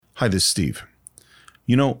Hi, this is Steve.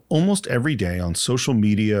 You know, almost every day on social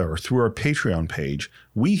media or through our Patreon page,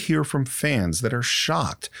 we hear from fans that are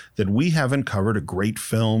shocked that we haven't covered a great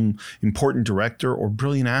film, important director, or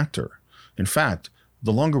brilliant actor. In fact,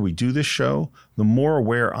 the longer we do this show, the more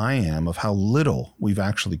aware I am of how little we've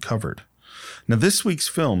actually covered. Now, this week's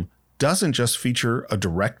film doesn't just feature a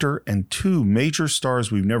director and two major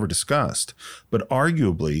stars we've never discussed, but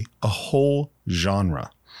arguably a whole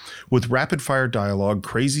genre. With rapid-fire dialogue,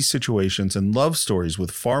 crazy situations, and love stories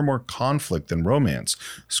with far more conflict than romance,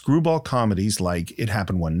 screwball comedies like It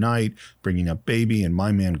Happened One Night, Bringing Up Baby, and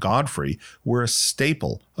My Man Godfrey were a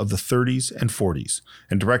staple of the 30s and 40s,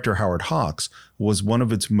 and director Howard Hawks was one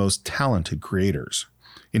of its most talented creators.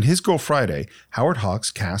 In His Girl Friday, Howard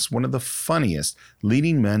Hawks cast one of the funniest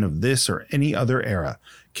leading men of this or any other era,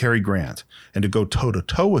 Cary Grant, and to go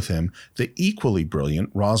toe-to-toe with him, the equally brilliant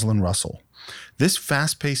Rosalind Russell. This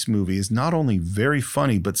fast-paced movie is not only very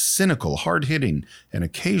funny, but cynical, hard-hitting, and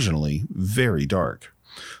occasionally very dark.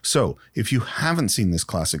 So, if you haven't seen this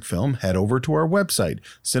classic film, head over to our website,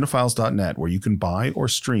 cinephiles.net, where you can buy or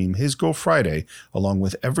stream His Girl Friday along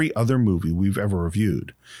with every other movie we've ever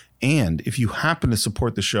reviewed. And if you happen to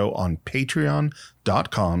support the show on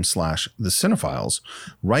patreon.com/thecинephiles,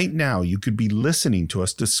 right now you could be listening to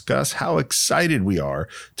us discuss how excited we are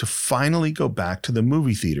to finally go back to the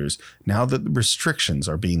movie theaters now that the restrictions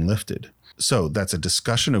are being lifted. So that's a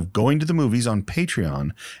discussion of going to the movies on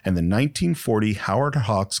Patreon and the 1940 Howard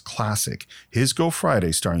Hawks classic, His Girl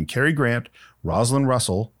Friday, starring Cary Grant, Rosalind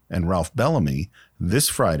Russell, and Ralph Bellamy, this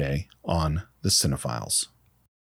Friday on The Cinephiles.